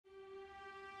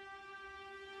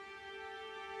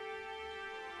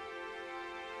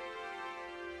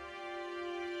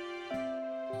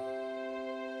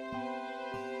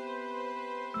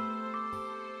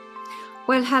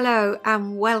Well, hello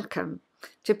and welcome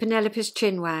to Penelope's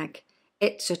Chinwag.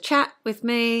 It's a chat with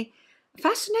me, a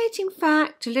fascinating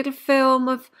fact, a little film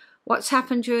of what's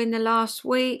happened during the last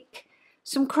week,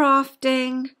 some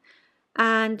crafting,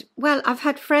 and, well, I've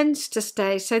had friends to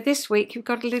stay, so this week you've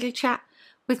got a little chat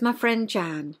with my friend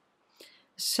Jan.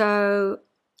 So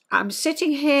I'm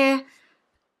sitting here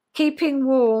keeping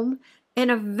warm in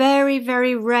a very,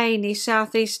 very rainy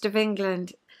southeast of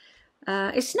England.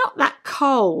 It's not that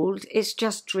cold, it's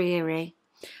just dreary.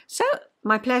 So,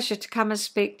 my pleasure to come and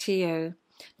speak to you.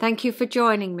 Thank you for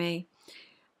joining me.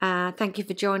 Thank you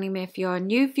for joining me if you're a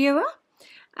new viewer.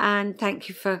 And thank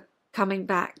you for coming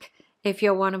back if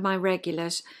you're one of my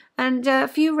regulars. And a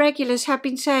few regulars have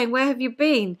been saying, where have you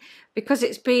been? Because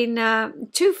it's been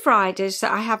 2 Fridays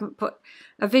that I haven't put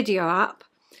a video up.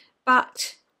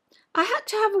 But I had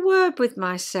to have a word with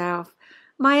myself.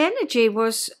 My energy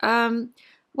was...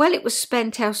 well, it was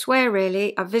spent elsewhere,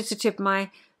 really. I visited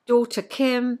my daughter,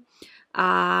 Kim.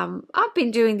 I've been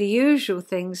doing the usual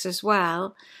things as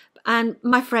well. And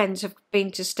my friends have been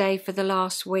to stay for the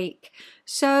last week.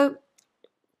 So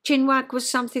Chinwag was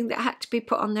something that had to be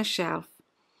put on the shelf.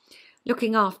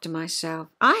 Looking after myself.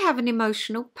 I have an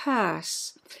emotional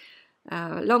purse.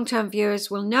 Long-term viewers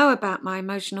will know about my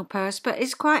emotional purse, but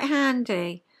it's quite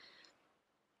handy.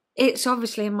 It's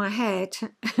obviously in my head.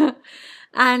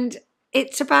 And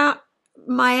it's about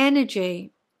my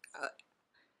energy.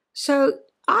 So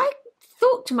I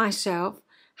thought to myself,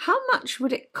 how much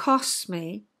would it cost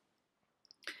me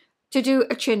to do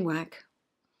a chinwag?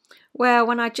 Well,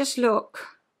 when I just look,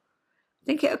 I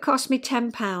think it would cost me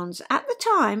 £10. At the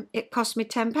time, it cost me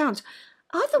 £10.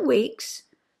 Other weeks,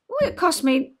 well, it cost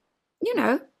me,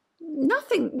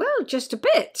 nothing. Well, just a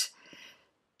bit.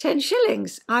 10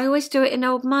 shillings. I always do it in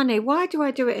old money. Why do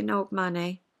I do it in old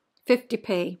money?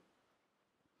 50p.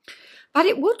 But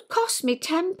it would cost me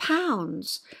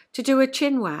 £10 to do a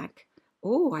chinwag.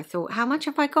 Oh, I thought, how much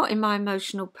have I got in my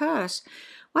emotional purse?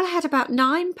 Well, I had about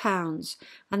 £9,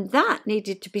 and that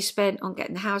needed to be spent on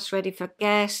getting the house ready for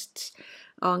guests,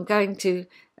 on going to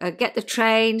get the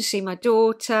train, see my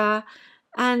daughter.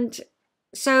 And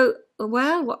so,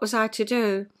 well, what was I to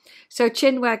do? So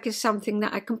chinwag is something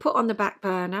that I can put on the back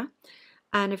burner.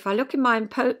 And if I look in my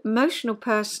emotional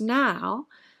purse now,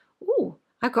 oh,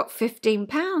 I've got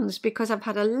 £15 because I've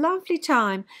had a lovely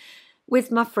time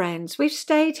with my friends. We've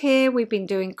stayed here, we've been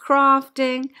doing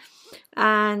crafting,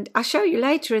 and I'll show you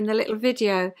later in the little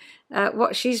video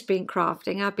what she's been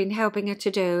crafting. I've been helping her to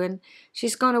do, and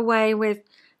she's gone away with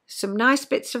some nice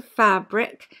bits of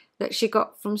fabric that she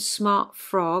got from Smart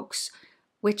Frogs,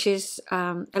 which is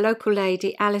a local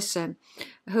lady, Alison,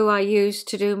 who I use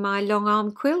to do my long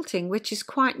arm quilting, which is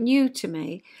quite new to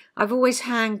me. I've always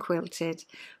hand quilted,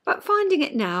 but finding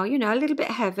it now, a little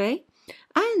bit heavy.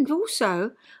 And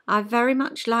also, I very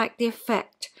much like the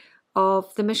effect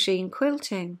of the machine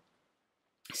quilting.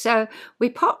 So we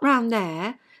pop round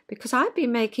there because I've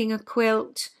been making a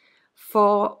quilt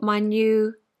for my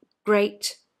new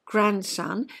great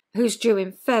grandson, who's due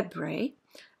in February,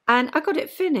 and I got it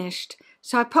finished.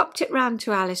 So I popped it round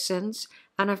to Alison's,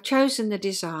 and I've chosen the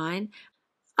design.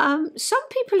 Some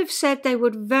people have said they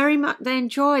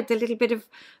enjoyed the little bit of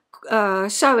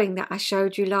sewing that I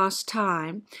showed you last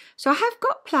time. So I have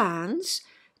got plans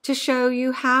to show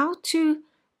you how to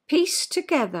piece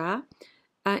together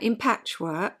in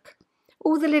patchwork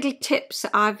all the little tips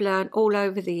that I've learned all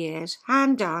over the years,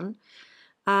 hand done,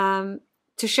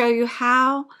 to show you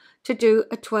how to do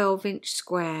a 12-inch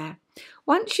square.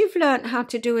 Once you've learnt how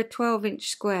to do a 12-inch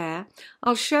square,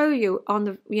 I'll show you on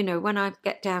the, when I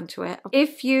get down to it.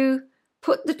 If you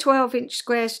put the 12-inch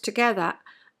squares together,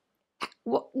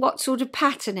 what sort of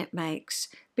pattern it makes.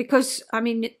 Because,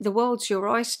 the world's your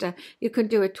oyster. You can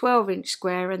do a 12-inch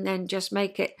square and then just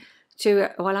make it to,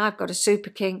 well, I've got a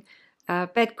Super King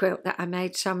bed quilt that I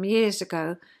made some years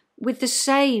ago with the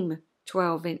same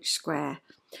 12-inch square.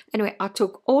 Anyway, I'll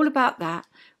talk all about that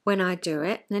when I do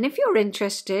it. And then if you're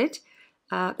interested,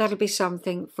 that'll be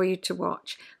something for you to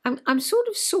watch. I'm sort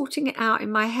of sorting it out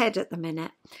in my head at the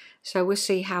minute, so we'll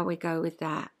see how we go with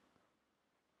that.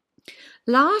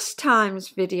 Last time's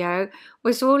video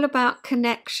was all about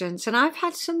connections, and I've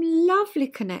had some lovely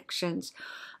connections,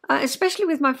 especially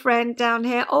with my friend down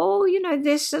here. Oh,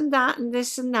 this and that and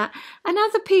this and that. And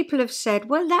other people have said,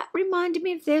 well, that reminded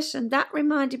me of this and that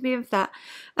reminded me of that.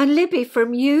 And Libby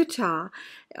from Utah,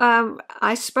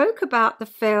 I spoke about the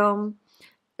film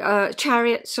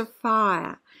Chariots of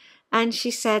Fire, and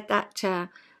she said that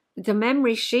the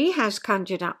memory she has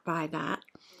conjured up by that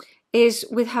is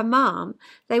with her mum.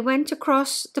 They went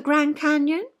across the Grand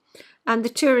Canyon, and the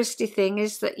touristy thing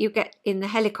is that you get in the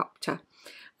helicopter,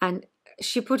 and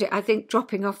she put it, I think,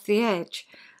 dropping off the edge.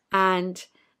 And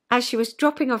as she was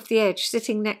dropping off the edge,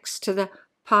 sitting next to the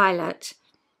pilot,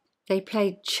 they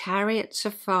played Chariots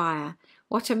of Fire.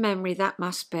 What a memory that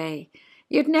must be.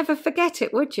 You'd never forget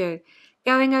it, would you?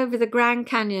 Going over the Grand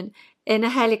Canyon in a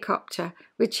helicopter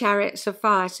with Chariots of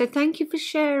Fire. So thank you for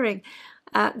sharing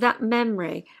that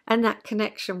memory and that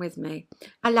connection with me.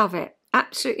 I love it.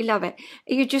 Absolutely love it.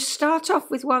 You just start off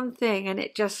with one thing and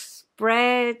it just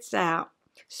spreads out.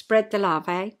 Spread the love,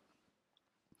 eh?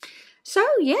 So,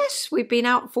 yes, we've been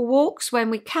out for walks when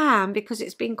we can because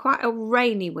it's been quite a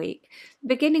rainy week. The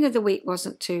beginning of the week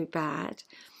wasn't too bad.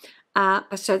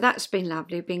 So that's been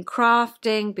lovely. We've been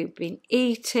crafting, we've been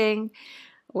eating,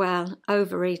 well,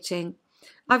 overeating.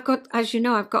 I've got, as you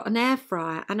know, I've got an air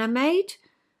fryer and I made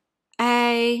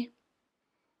a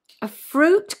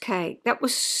fruit cake that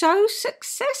was so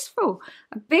successful.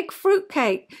 A big fruit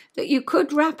cake that you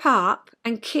could wrap up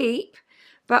and keep,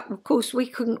 but of course we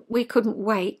couldn't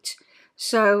wait.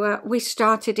 So we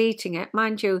started eating it.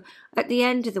 Mind you, at the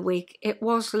end of the week, it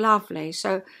was lovely.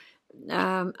 So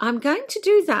I'm going to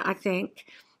do that, I think.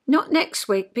 Not next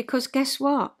week, because guess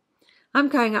what? I'm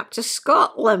going up to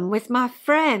Scotland with my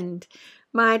friend,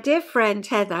 my dear friend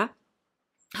Heather.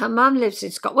 Her mum lives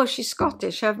in Scotland. Well, she's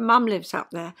Scottish. Her mum lives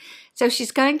up there. So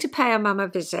she's going to pay her mum a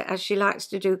visit, as she likes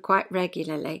to do quite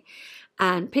regularly.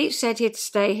 And Pete said he'd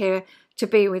stay here to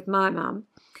be with my mum.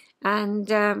 And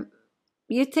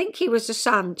you'd think he was a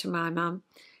son to my mum.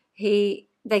 They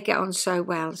get on so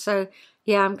well. So,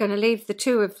 yeah, I'm going to leave the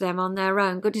two of them on their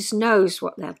own. Goodness knows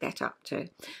what they'll get up to.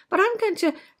 But I'm going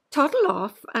to toddle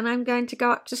off and I'm going to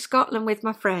go up to Scotland with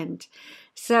my friend.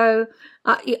 So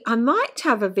I might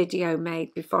have a video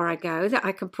made before I go that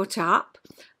I can put up.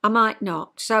 I might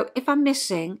not. So if I'm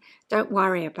missing, don't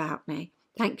worry about me.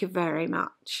 Thank you very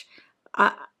much.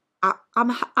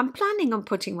 I'm planning on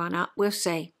putting one up. We'll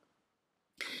see.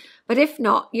 But if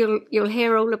not, you'll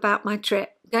hear all about my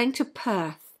trip going to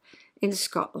Perth in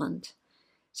Scotland.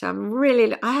 So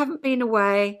I haven't been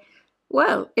away.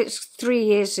 Well, it's 3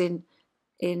 years I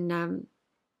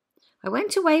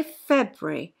went away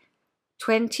February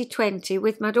 2020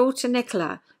 with my daughter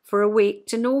Nicola for a week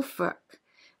to Norfolk.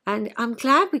 And I'm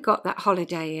glad we got that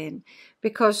holiday in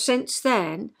because since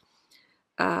then,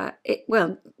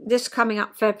 this coming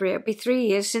up February, it'll be 3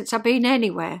 years since I've been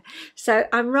anywhere. So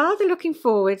I'm rather looking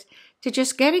forward to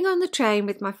just getting on the train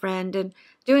with my friend and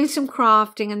doing some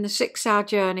crafting and the 6-hour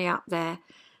journey up there.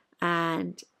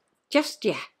 And just,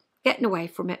 getting away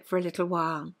from it for a little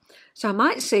while. So I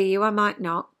might see you, I might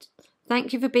not.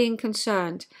 Thank you for being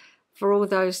concerned for all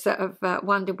those that have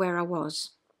wondered where I was.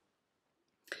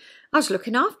 I was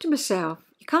looking after myself.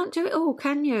 You can't do it all,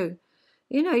 can you?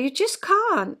 You know, you just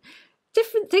can't.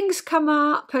 Different things come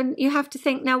up and you have to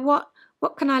think, now what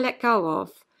can I let go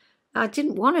of? I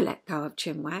didn't want to let go of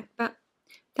Chinwag, but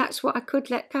that's what I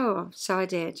could let go of, so I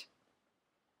did.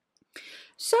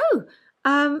 So,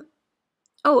 I'm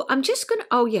just going to,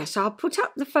 I'll put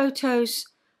up the photos.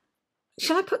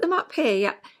 Shall I put them up here?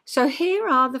 Yeah. So here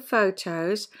are the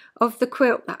photos of the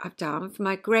quilt that I've done for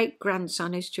my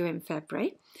great-grandson who's due in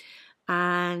February.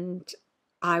 And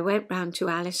I went round to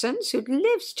Alison's, who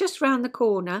lives just round the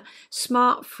corner,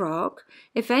 Smart Frog.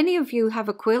 If any of you have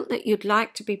a quilt that you'd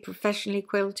like to be professionally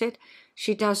quilted,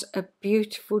 she does a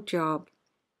beautiful job.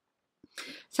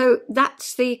 So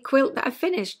that's the quilt that I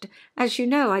finished. As you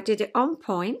know, I did it on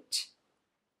point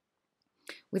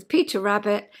with Peter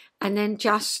Rabbit and then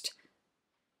just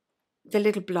the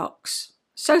little blocks.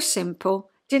 So simple,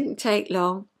 didn't take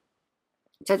long.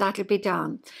 So that'll be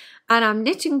done. And I'm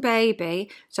knitting Baby,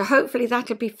 so hopefully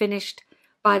that'll be finished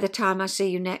by the time I see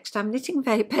you next. I'm knitting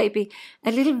Baby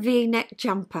a little V-neck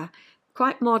jumper.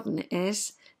 Quite modern it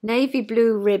is. Navy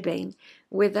blue ribbing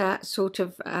with a sort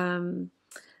of,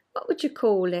 what would you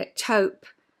call it? Taupe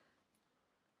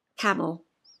camel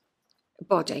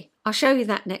body. I'll show you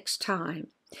that next time.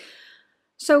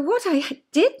 So what I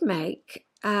did make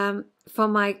for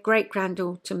my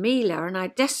great-granddaughter Mila, and I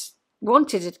just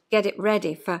wanted to get it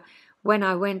ready for when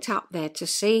I went up there to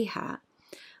see her,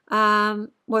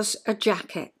 was a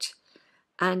jacket.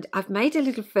 And I've made a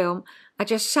little film. I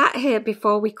just sat here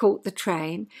before we caught the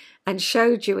train and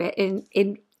showed you it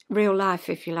in real life,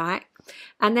 if you like.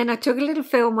 And then I took a little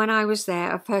film when I was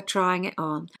there of her trying it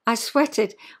on. I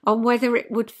sweated on whether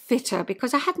it would fit her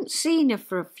because I hadn't seen her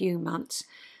for a few months,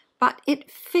 but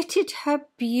it fitted her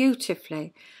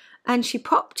beautifully. And she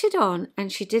popped it on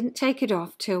and she didn't take it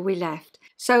off till we left.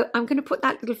 So I'm going to put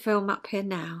that little film up here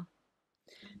now.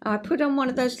 I put on one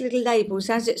of those little labels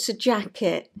as it's a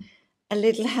jacket, a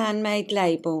little handmade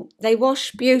label. They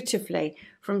wash beautifully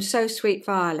from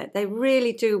SewSweetViolet. They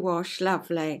really do wash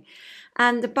lovely.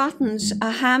 And the buttons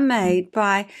are handmade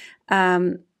by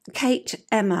Emma Kate.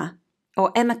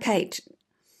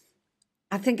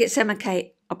 I think it's Emma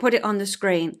Kate. I'll put it on the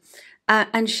screen.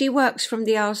 And she works from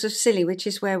the Isles of Scilly, which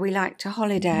is where we like to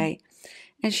holiday.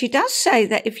 And she does say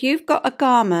that if you've got a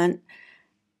garment,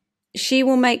 she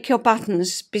will make your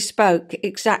buttons bespoke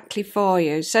exactly for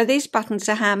you. So these buttons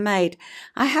are handmade.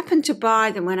 I happened to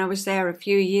buy them when I was there a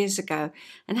few years ago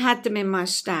and had them in my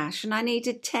stash, and I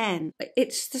needed 10.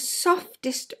 It's the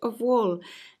softest of wool.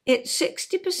 It's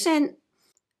 60%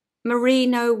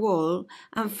 merino wool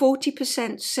and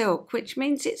 40% silk, which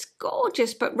means it's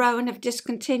gorgeous, but Rowan have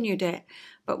discontinued it.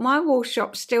 But my wool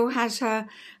shop still has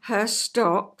her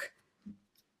stock.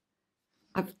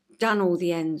 I've done all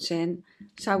the ends in,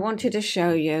 so I wanted to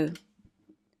show you.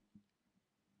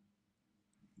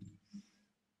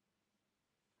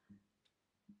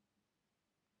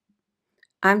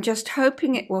 I'm just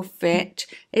hoping it will fit.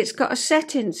 It's got a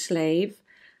set-in sleeve,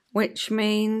 which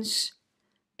means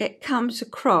it comes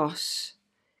across.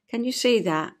 Can you see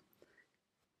that?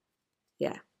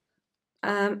 Yeah.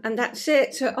 And that's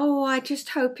it. So, oh, I just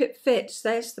hope it fits.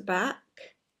 There's the back.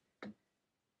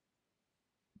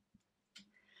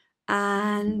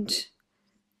 And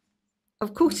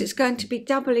of course it's going to be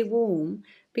doubly warm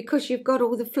because you've got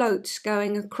all the floats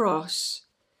going across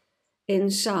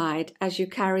inside as you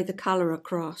carry the colour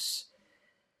across.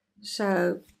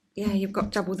 So yeah, you've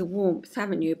got double the warmth,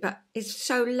 haven't you? But it's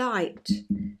so light.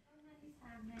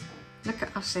 Look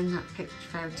at us in that picture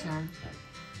photo.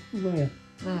 Where?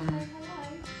 There.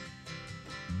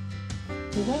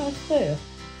 Is that up there?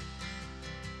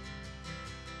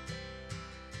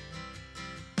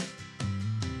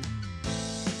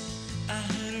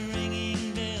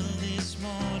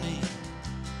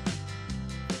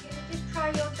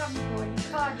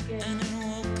 Cardigan. And it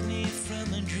woke me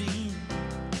from a dream.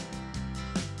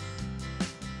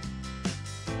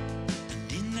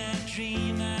 And in that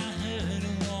dream I heard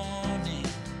a warning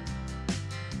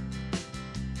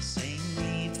saying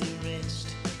leave the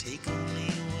rest, take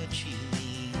only what you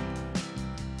need.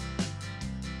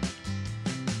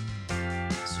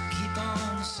 So keep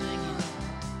on singing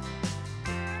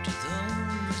to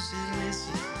those who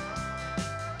listen.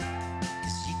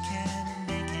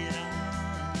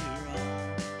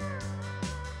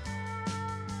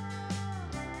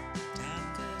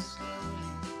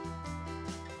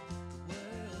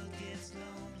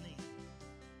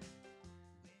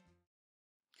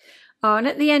 Oh, and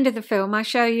at the end of the film, I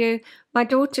show you my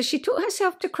daughter. She taught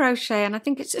herself to crochet, and I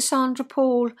think it's a Sandra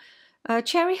Paul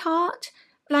cherry heart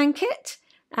blanket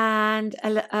and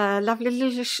a lovely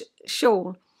little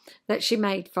shawl that she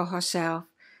made for herself.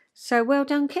 So well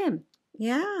done, Kim.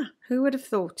 Yeah, who would have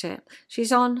thought it?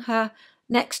 She's on her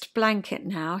next blanket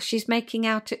now. She's making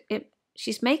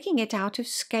it out of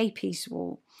Scapy's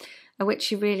wool, which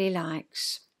she really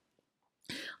likes.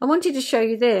 I wanted to show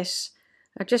you this.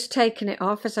 I've just taken it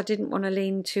off as I didn't want to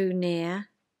lean too near.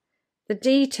 The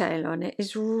detail on it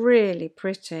is really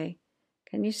pretty.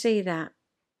 Can you see that?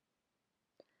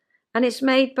 And it's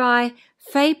made by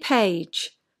Faye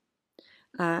Page,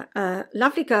 a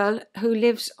lovely girl who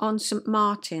lives on St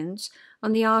Martin's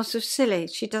on the Isles of Scilly.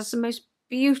 She does the most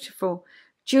beautiful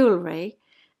jewellery,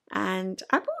 and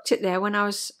I bought it there when I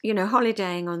was,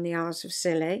 holidaying on the Isles of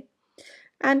Scilly.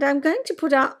 And I'm going to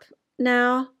put up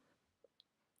now.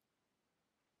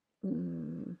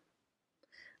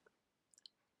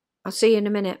 I'll see you in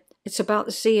a minute. It's about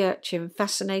the sea urchin,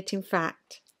 fascinating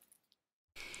fact.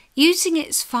 Using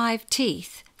its 5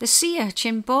 teeth, the sea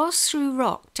urchin bores through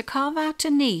rock to carve out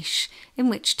a niche in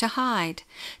which to hide.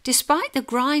 Despite the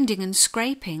grinding and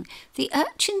scraping, the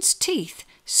urchin's teeth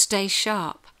stay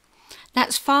sharp.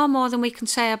 That's far more than we can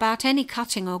say about any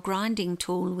cutting or grinding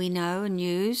tool we know and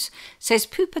use, says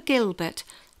Pooper Gilbert,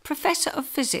 Professor of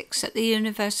Physics at the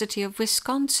University of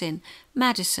Wisconsin,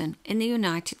 Madison in the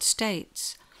United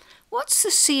States. What's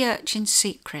the sea urchin's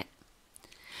secret?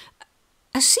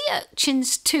 A sea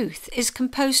urchin's tooth is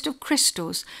composed of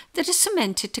crystals that are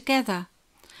cemented together.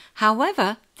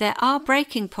 However, there are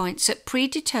breaking points at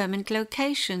predetermined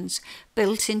locations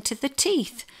built into the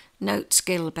teeth, notes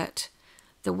Gilbert.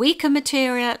 The weaker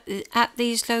material at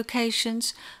these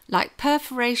locations, like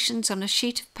perforations on a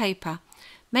sheet of paper,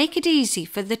 make it easy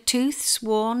for the tooth's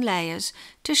worn layers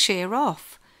to shear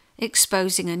off,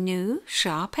 exposing a new,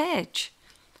 sharp edge.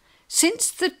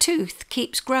 Since the tooth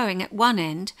keeps growing at one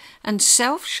end and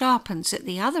self-sharpens at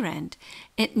the other end,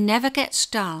 it never gets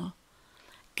dull.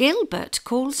 Gilbert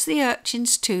calls the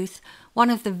urchin's tooth one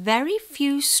of the very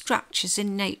few structures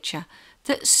in nature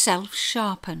that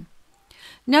self-sharpen.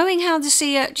 Knowing how the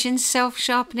sea urchin's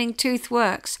self-sharpening tooth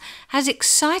works has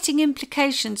exciting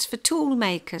implications for tool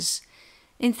makers.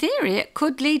 In theory, it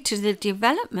could lead to the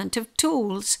development of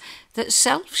tools that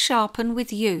self-sharpen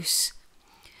with use.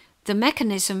 The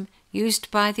mechanism used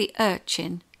by the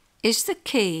urchin is the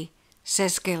key,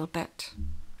 says Gilbert.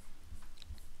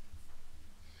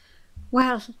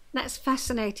 Well, that's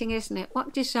fascinating, isn't it?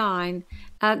 What design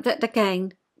that,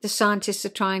 again, the scientists are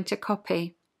trying to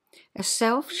copy. A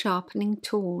self-sharpening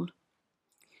tool.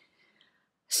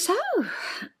 So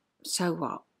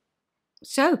what?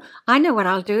 So, I know what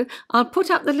I'll do. I'll put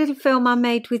up the little film I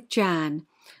made with Jan.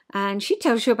 And she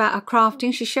tells you about her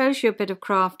crafting. She shows you a bit of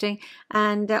crafting.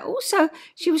 And also,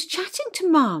 she was chatting to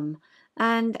Mum.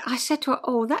 And I said to her,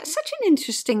 oh, that's such an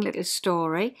interesting little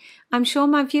story. I'm sure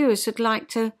my viewers would like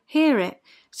to hear it.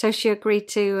 So she agreed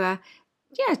to,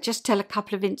 just tell a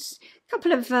couple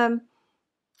of,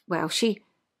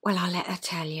 well, I'll let her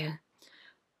tell you.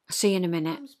 I'll see you in a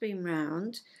minute. Mum's been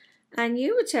round, and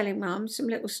you were telling Mum some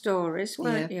little stories,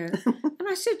 weren't you? And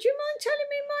I said, do you mind telling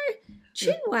me my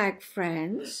chinwag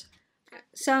friends?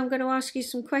 So I'm going to ask you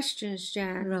some questions,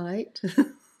 Jan. Right.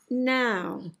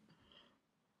 Now,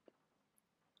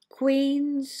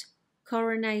 Queen's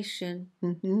coronation.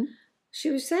 Mm-hmm. She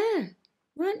was there,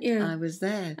 weren't you? I was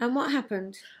there. And what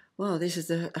happened? Well, this is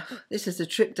a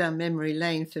trip down memory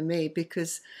lane for me,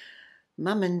 because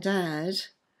Mum and Dad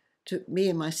took me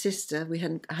and my sister. I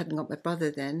hadn't got my brother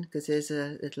then, because there's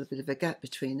a little bit of a gap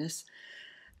between us.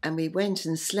 And we went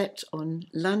and slept on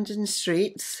London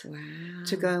streets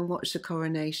to go and watch the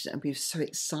coronation. And we were so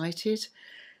excited.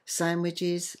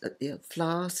 Sandwiches,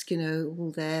 flask,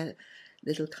 all there,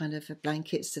 little kind of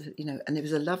blankets, and it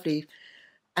was a lovely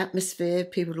atmosphere,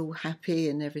 people all happy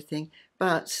and everything.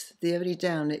 But the only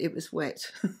down, it was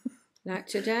wet. Like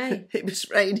today. It was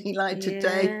raining like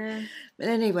today. But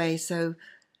anyway, so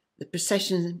the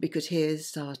procession we could hear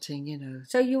starting,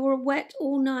 So you were wet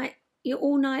all night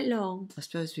long? I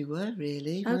suppose we were,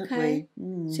 really, weren't we?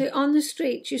 Mm. So on the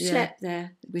streets you slept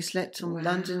there? We slept on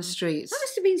London streets. That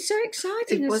must have been so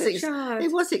exciting as a child.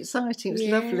 It was exciting, it was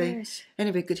lovely.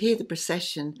 Anyway, we could hear the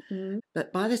procession. Mm.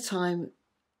 But by the time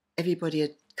everybody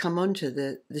had come onto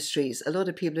the streets, a lot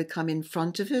of people had come in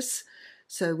front of us.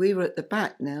 So we were at the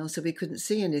back now, so we couldn't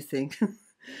see anything.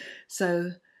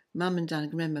 So Mum and Dad, I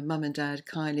remember Mum and Dad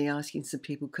kindly asking some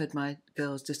people, could my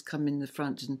girls just come in the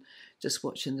front and just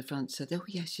watch in the front? So they, oh,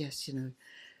 yes,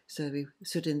 So we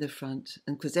stood in the front,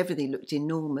 and because everything looked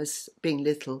enormous, being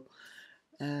little,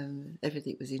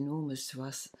 everything was enormous to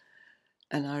us.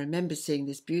 And I remember seeing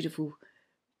this beautiful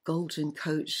golden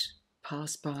coach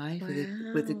pass by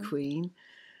with the Queen.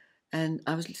 And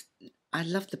I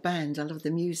loved the band, I loved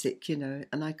the music,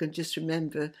 and I can just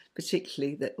remember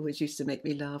particularly that always used to make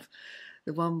me laugh,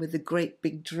 the one with the great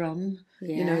big drum,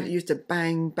 it used to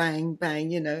bang, bang,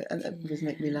 bang, and that would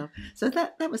make me laugh. So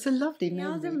that was a lovely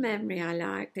memory. The other memory I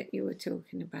like that you were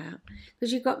talking about,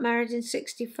 because you got married in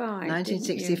 65,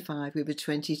 1965, we were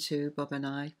 22, Bob and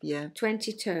I,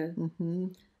 22. Mm-hmm.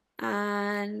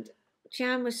 And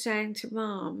Jan was saying to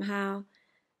Mum how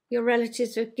your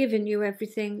relatives have given you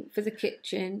everything for the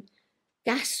kitchen.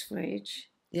 Gas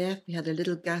fridge. Yeah, we had a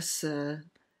little gas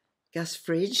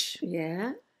fridge.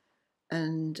 Yeah.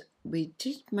 And we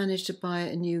did manage to buy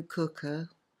a new cooker,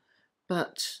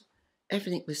 but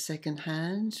everything was second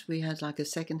hand. We had like a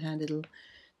second hand little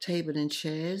table and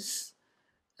chairs,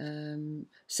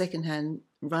 second hand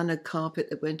runner carpet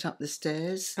that went up the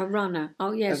stairs. A runner.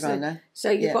 Oh yes. A runner. So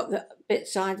you got the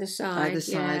bits either side. Either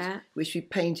side, which we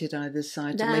painted either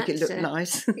side to make it look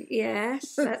nice.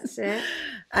 Yes, that's it.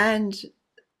 And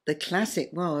the classic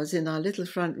was, in our little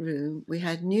front room, we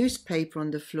had newspaper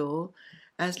on the floor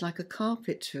as like a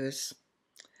carpet to us,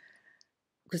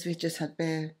 because we just had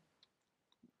bare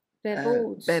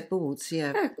boards. Bare boards,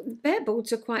 yeah. Bare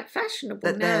boards are quite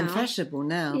fashionable now. They're fashionable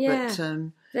now,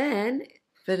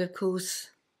 but of course,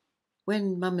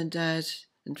 when Mum and Dad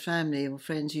and family or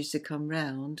friends used to come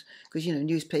round, because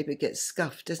newspaper gets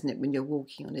scuffed, doesn't it, when you're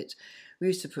walking on it? We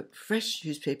used to put fresh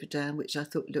newspaper down, which I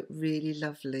thought looked really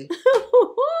lovely.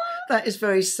 That is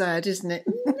very sad, isn't it?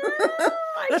 No,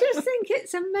 I just think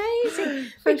it's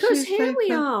amazing. Because here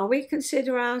we are, we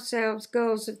consider ourselves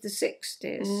girls of the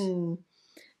 60s. Mm.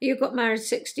 You got married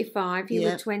 65, you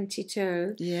were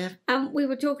 22. Yeah. And we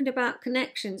were talking about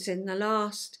connections in the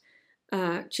last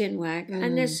chinwag.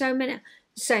 And there's so many,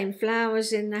 same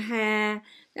flowers in the hair.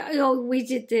 Oh, we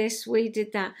did this, we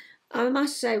did that. I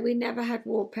must say, we never had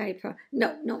wallpaper.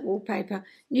 No, not wallpaper.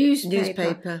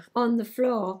 Newspaper on the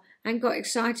floor. and got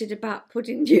excited about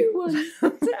putting new ones.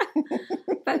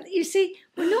 But you see,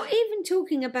 we're not even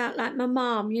talking about like my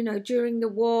mum, you know, during the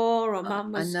war, or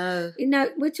mum was... I know. You know,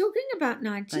 we're talking about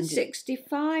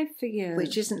 1965 for you.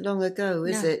 Which isn't long ago,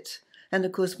 is No. it? And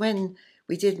of course, when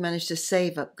we did manage to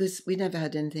save up, because we never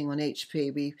had anything on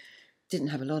HP, we didn't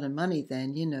have a lot of money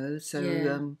then, you know, so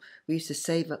we used to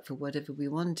save up for whatever we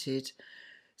wanted.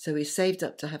 So we saved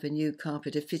up to have a new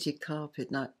carpet, a fitted carpet,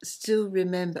 and I still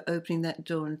remember opening that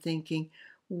door and thinking,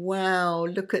 wow,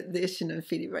 look at this, you know,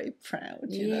 feeling very proud,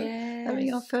 you know,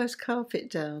 having our first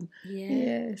carpet down.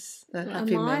 Yes. Happy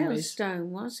a memories. milestone,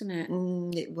 wasn't it?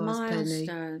 It was, Penny.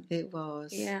 Milestone. It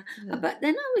was. Yeah. But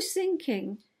then I was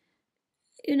thinking,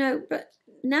 you know, but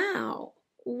now,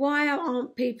 why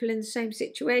aren't people in the same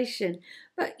situation?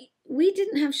 But we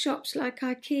didn't have shops like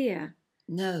IKEA.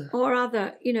 No. Or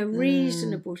other, you know,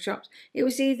 reasonable shops. It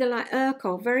was either like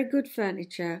Urchins, very good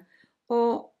furniture,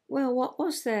 or, well, what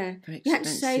was there? Very You had to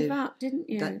save expensive. up, didn't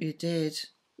you? That you did.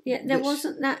 Yeah, there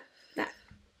wasn't that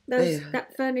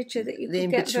furniture that you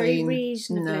could get very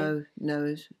reasonably.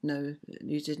 No,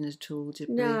 you didn't at all, did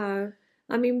we? No.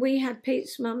 I mean, we had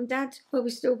Pete's mum and dad, well, we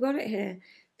still got it here,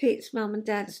 Pete's mum and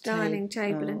dad's dining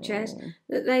table and chairs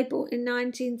that they bought in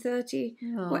 1930,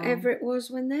 whatever it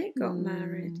was when they got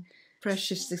married.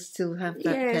 Precious to still have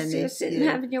that, yes, Penny. you're sitting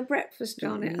having your breakfast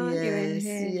on it, aren't you, in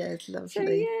here? Yes, lovely. So,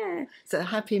 yeah. So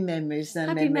happy memories down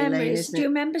Happy memory lane, memories. isn't Do you it?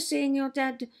 remember seeing your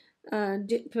dad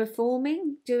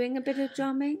performing, doing a bit of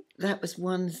drumming? That was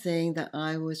one thing that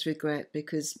I always regret,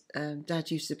 because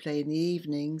Dad used to play in the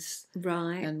evenings.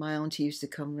 Right. And my auntie used to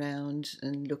come round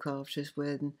and look after us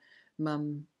when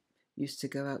Mum used to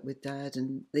go out with Dad,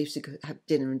 and they used to go have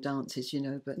dinner and dances, you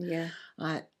know. But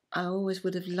I always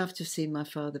would have loved to have seen my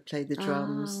father play the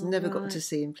drums. Never got to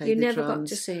see him play the drums. You never got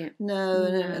to see it? No,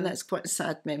 and that's quite a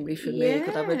sad memory for me,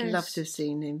 because I would love to have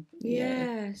seen him.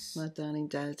 Yes. Yeah, my darling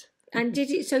Dad. And did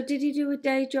he do a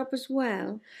day job as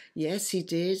well? Yes, he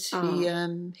did.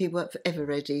 He worked for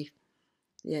Everready.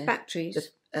 Yeah.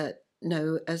 Batteries?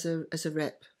 No, as a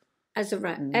rep. As a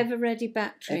rep. Everready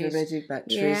batteries. Everready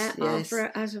batteries, yeah, yes.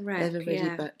 As a rep,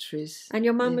 Everready batteries. And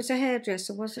your mum was a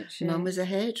hairdresser, wasn't she? Mum was a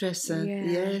hairdresser,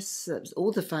 yes. That was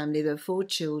all the family. There were 4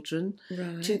 children,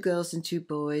 2 girls and 2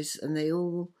 boys, and they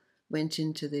all went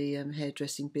into the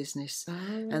hairdressing business.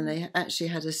 And they actually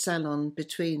had a salon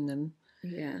between them.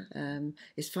 Yeah.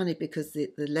 It's funny because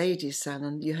the ladies'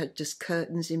 salon, you had just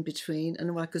curtains in between,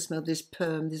 and I could smell this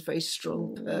perm, this very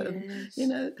strong perm, you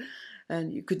know.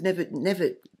 And you could never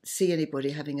see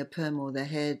anybody having a perm or their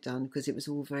hair done, because it was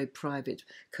all very private.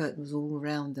 Curtains all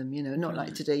around them, you know. Not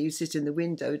like today, you sit in the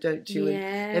window, don't you? Yes.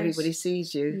 And everybody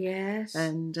sees you. Yes.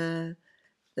 And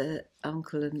the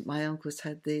uncle and my uncles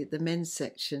had the men's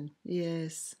section.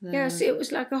 Yes. Yes, it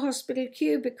was like a hospital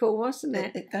cubicle, wasn't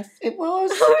it? It was.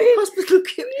 Hospital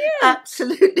cubicle. Yeah.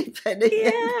 Absolutely, Penny.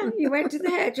 Yeah. You went to the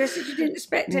hairdresser. You didn't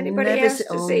expect anybody else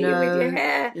to see you with your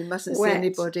hair. You mustn't see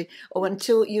anybody. Or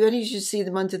until you only used to see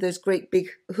them under those great big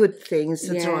hood things,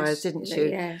 the dryers, didn't you?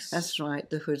 Yes. That's right,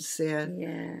 the hoods, yeah.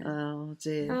 Yeah. Oh,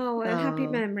 dear. Oh, well, happy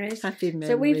memories. Happy memories.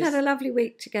 So we've had a lovely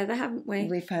week together, haven't we?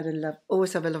 We've had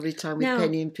always have a lovely time with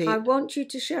Penny and Pete. I want you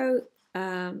to show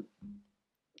Chinwag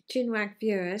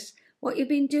viewers what you've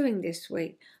been doing this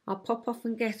week. I'll pop off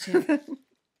and get it.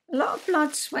 A lot of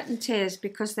blood, sweat and tears,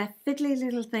 because they're fiddly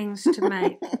little things to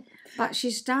make. But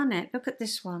she's done it. Look at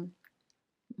this one.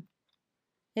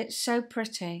 It's so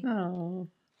pretty. Oh.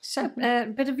 So a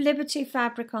bit of Liberty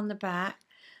fabric on the back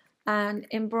and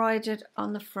embroidered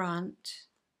on the front.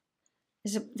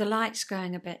 The light's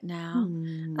going a bit now.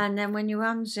 And then when you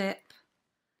unzip,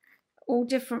 all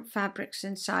different fabrics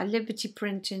inside, Liberty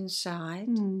print inside.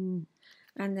 And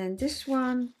then this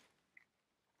one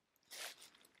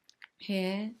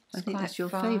here. I think that's your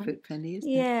favourite, Penny, isn't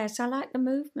it? Yes, I like the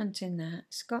movement in that.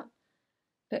 It's got,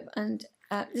 and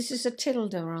this is a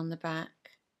tilde on the back.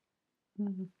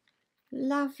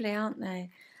 Lovely, aren't they?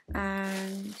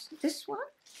 And this one,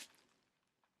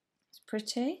 it's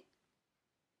pretty.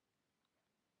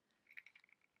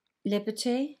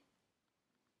 Liberty.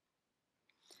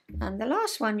 And the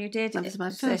last one you did, that was my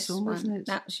first one, wasn't it?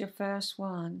 That was your first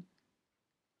one.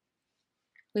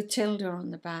 With tilde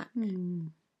on the back.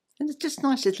 And it's just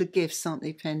nice little gifts, aren't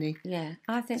they, Penny? Yeah,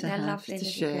 I think they're lovely little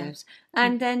share. gifts.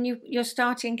 And then you're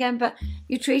starting again, but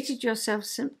you treated yourself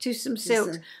to some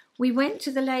silks. We went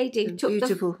to the lady.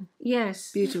 Beautiful.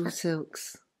 Yes. Beautiful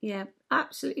silks. Yeah,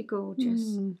 absolutely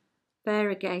gorgeous.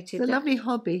 Variegated. It's a lovely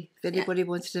hobby if anybody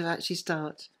wanted to actually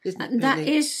start, isn't it? That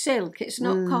is silk. It's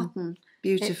not cotton.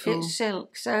 Beautiful. It's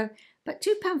silk. So, but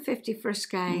 £2.50 for a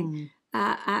skein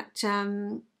at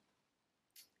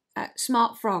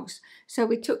smart frogs. So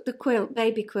we took the quilt,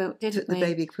 baby quilt, didn't Took we? the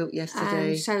baby quilt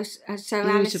yesterday. So Beautiful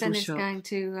Alison is shop. going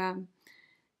to.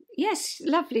 Yes,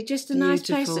 lovely. Just a nice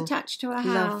place Beautiful. attached to her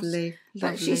house. Lovely,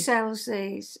 But she lovely. sells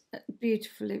these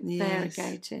beautifully Yes.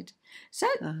 variegated. So,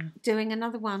 doing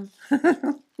another one.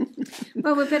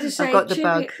 Well, we better say I've got the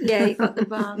cheerio. bug. Yeah, you got the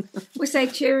bug. We say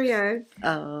cheerio.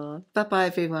 Oh, bye-bye,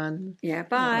 everyone. Yeah,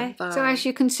 bye. Bye. So as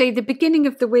you can see, the beginning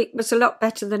of the week was a lot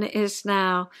better than it is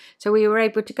now. So we were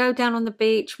able to go down on the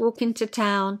beach, walk into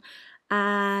town,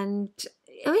 and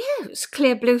it was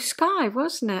clear blue sky,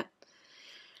 wasn't it?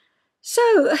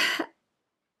 So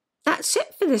that's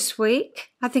it for this week.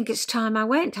 I think it's time I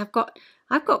went. I've got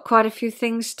quite a few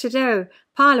things to do.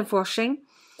 Pile of washing,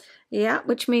 yeah,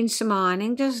 which means some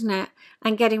ironing, doesn't it?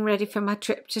 And getting ready for my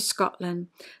trip to Scotland.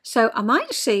 So I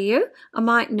might see you, I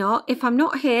might not. If I'm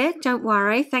not here, don't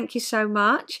worry. Thank you so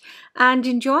much. And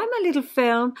enjoy my little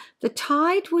film. The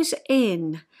tide was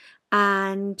in,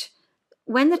 and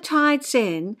when the tide's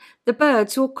in, the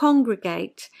birds will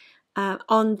congregate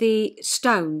on the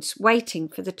stones, waiting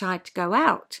for the tide to go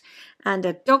out. And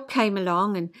a dog came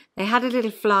along and they had a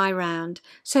little fly round.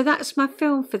 So that's my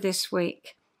film for this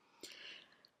week.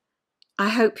 I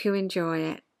hope you enjoy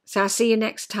it. So I'll see you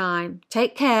next time.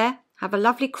 Take care. Have a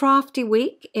lovely crafty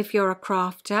week if you're a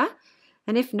crafter.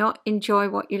 And if not, enjoy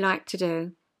what you like to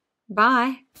do.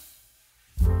 Bye.